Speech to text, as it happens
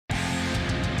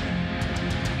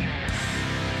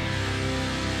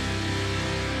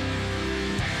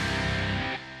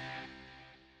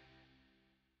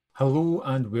Hello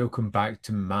and welcome back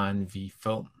to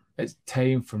ManVFilm. It's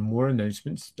time for more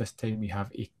announcements. This time we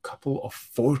have a couple of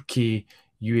 4K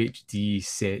UHD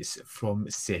sets from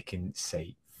Second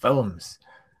Sight Films.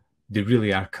 They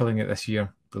really are killing it this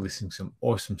year, releasing some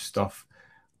awesome stuff.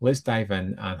 Let's dive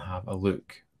in and have a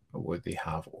look at what they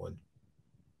have on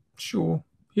show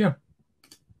here.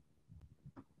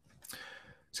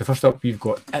 So first up, we've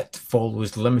got It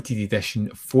Follows Limited Edition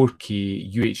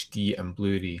 4K UHD and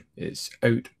Blu-ray. It's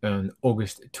out on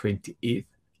August 28th.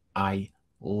 I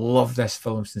love this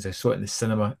film since I saw it in the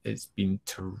cinema. It's been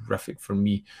terrific for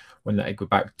me. One that I go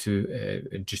back to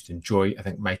and just enjoy. I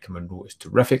think Micah Monroe is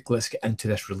terrific. Let's get into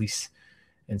this release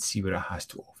and see what it has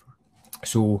to offer.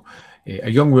 So, a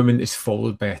young woman is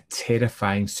followed by a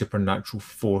terrifying supernatural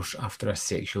force after a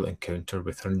sexual encounter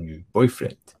with her new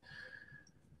boyfriend.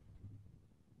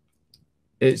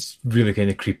 It's really kind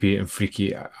of creepy and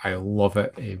freaky. I love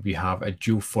it. We have a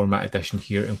dual format edition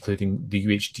here, including the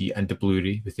UHD and the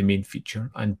Blu-ray with the main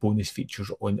feature and bonus features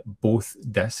on both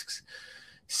discs.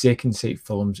 Second Sight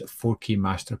Films 4K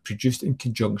Master, produced in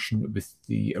conjunction with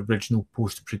the original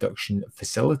post-production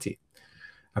facility.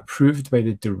 Approved by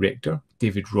the director,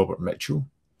 David Robert Mitchell.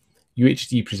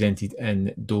 UHD presented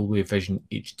in Dolby Vision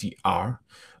HDR.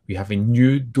 We have a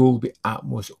new Dolby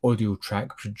Atmos audio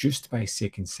track produced by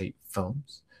Second Sight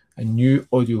Films, a new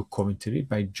audio commentary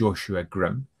by Joshua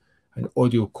Grimm, an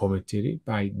audio commentary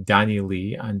by Danny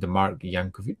Lee and Mark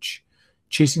Yankovic,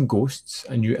 Chasing Ghosts,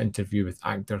 a new interview with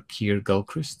actor Keir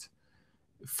Gilchrist,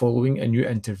 following a new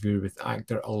interview with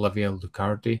actor Olivia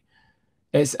Lucardi.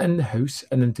 It's in the House,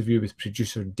 an interview with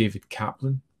producer David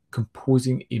Kaplan,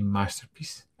 composing a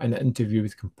masterpiece, an interview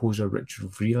with composer Richard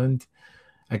Vreeland,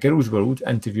 A Girl's World,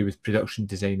 interview with production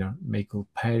designer Michael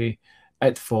Perry.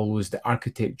 It Follows The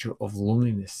Architecture of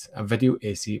Loneliness, a video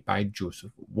essay by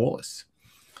Joseph Wallace.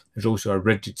 There's also a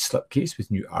rigid slipcase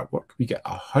with new artwork. We get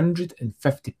a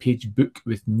 150-page book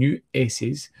with new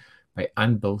essays by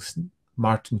Ann Bilson,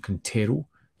 Martin Quintero,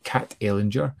 Kat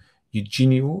Ellinger,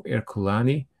 Eugenio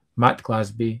Ercolani, Matt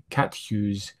Glasby, Kat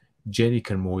Hughes, Jenny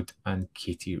Kermode, and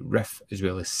Katie Riff, as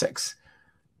well as 6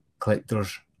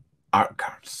 collector's art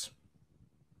cards.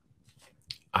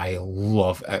 I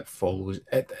love It Follows.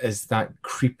 It is that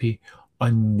creepy,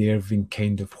 unnerving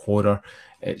kind of horror.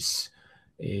 It's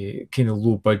kind of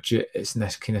low budget. It's in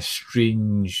this kind of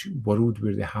strange world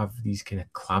where they have these kind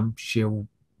of clamshell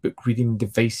book reading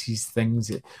devices, things,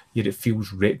 yet it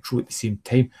feels retro at the same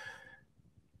time.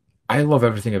 I love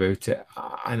everything about it,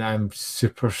 and I'm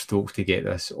super stoked to get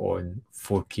this on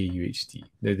 4K UHD.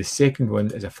 Now, the second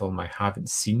one is a film I haven't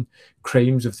seen,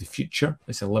 Crimes of the Future.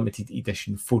 It's a limited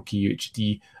edition 4K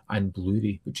UHD and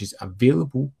Blu-ray, which is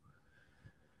available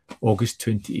August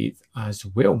 28th as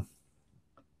well.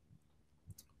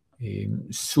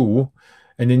 So,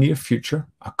 in the near future,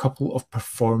 a couple of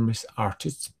performance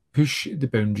artists push the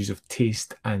boundaries of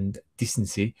taste and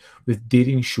decency with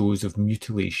daring shows of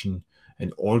mutilation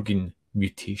and organ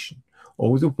mutation.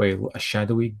 All the while, a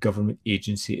shadowy government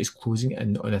agency is closing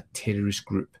in on a terrorist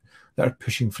group that are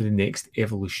pushing for the next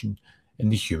evolution in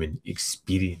the human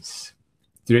experience.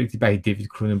 Directed by David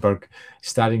Cronenberg,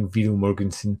 starring Viggo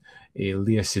Mortensen,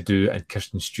 Leah Seydoux, and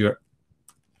Kirsten Stewart.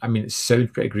 I mean, it sounds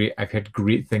pretty great. I've heard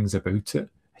great things about it.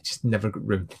 I just never got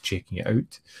round to checking it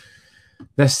out.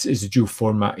 This is a dual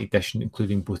format edition,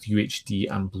 including both UHD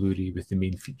and Blu-ray with the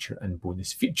main feature and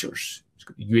bonus features. It's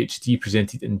got the UHD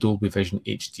presented in Dolby Vision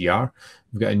HDR.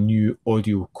 We've got a new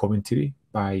audio commentary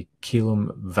by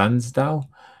Calum Vansdal.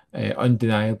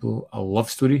 Undeniable, a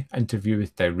love story, interview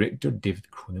with director David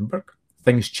Cronenberg.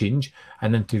 Things Change,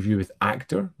 an interview with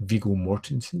actor Viggo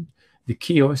Mortensen. The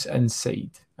Chaos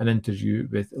Inside, an interview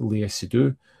with Leah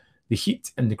Seydoux. The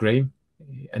Heat and the Grime,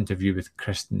 interview with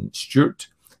Kristen Stewart.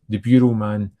 The Bureau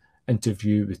Man,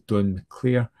 interview with Don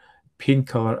McClare.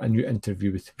 Painkiller, a new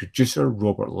interview with producer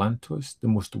Robert Lantos. The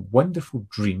Most Wonderful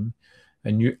Dream,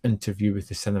 a new interview with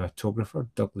the cinematographer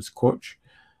Douglas Koch.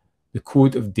 The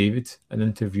Code of David, an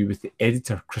interview with the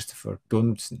editor Christopher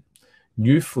Donaldson.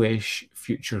 New Flesh,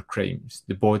 Future Crimes,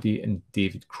 The Body and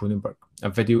David Cronenberg, a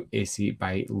video essay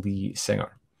by Lee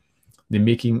Singer. The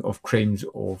Making of Crimes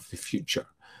of the Future.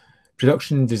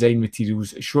 Production design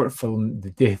materials, short film,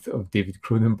 The Death of David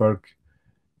Cronenberg.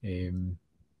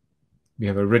 We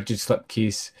have a rigid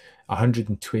slipcase, a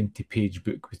 120-page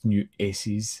book with new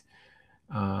essays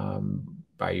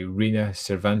by Reina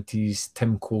Cervantes,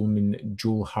 Tim Coleman,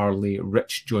 Joel Harley,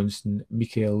 Rich Johnson,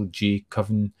 Michael J.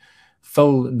 Coven,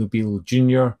 Phil Nobile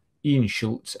Jr., Ian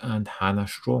Schultz, and Hannah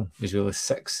Strong, as well as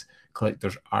 6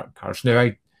 collector's art cards. Now,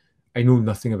 I know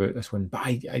nothing about this one, but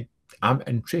I am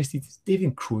interested. It's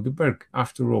David Cronenberg,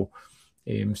 after all.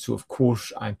 So of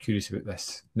course I'm curious about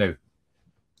this. Now,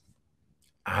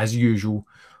 as usual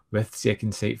with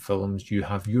Second Sight films, you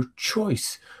have your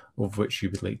choice of which you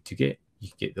would like to get. You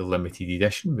can get the limited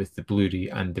edition with the Blu-ray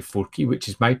and the 4K, which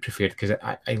is my preferred because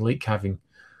I like having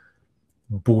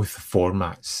both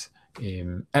formats.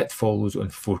 It Follows on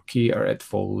 4K or It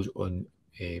Follows on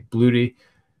Blu-ray.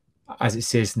 As it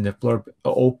says in the blurb, it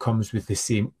all comes with the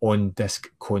same on-disc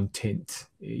content.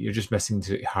 You're just missing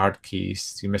the hard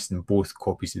case, you're missing both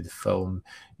copies of the film,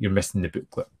 you're missing the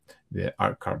booklet, the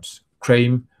art cards.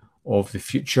 Crime of the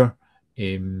Future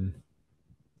is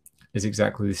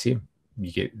exactly the same.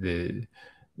 You get the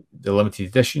limited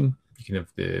edition, you can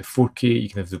have the 4K, you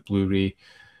can have the Blu-ray,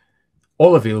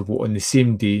 all available on the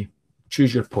same day.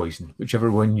 Choose your poison,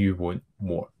 whichever one you want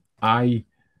more. I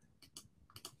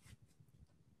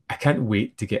can't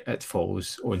wait to get It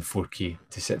Follows on 4K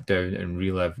to sit down and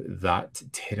relive that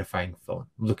terrifying film.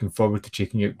 I'm looking forward to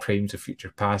checking out Crimes of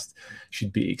Future Past.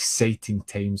 Should be exciting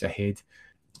times ahead.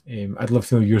 I'd love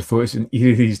to know your thoughts on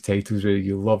either of these titles, whether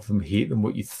you love them, hate them,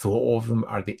 what you thought of them.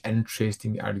 Are they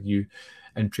interesting? Are you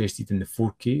interested in the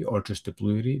 4K or just the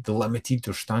Blu-ray, the limited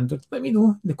or standard? Let me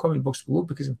know in the comment box below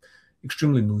because I'm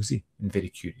extremely nosy and very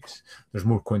curious. There's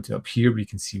more content up here where you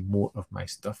can see more of my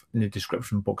stuff. In the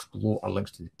description box below are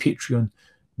links to the Patreon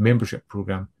membership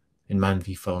program and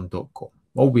manvfilm.com.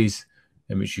 Always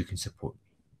in which you can support me.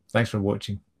 Thanks for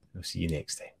watching. I'll see you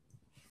next time.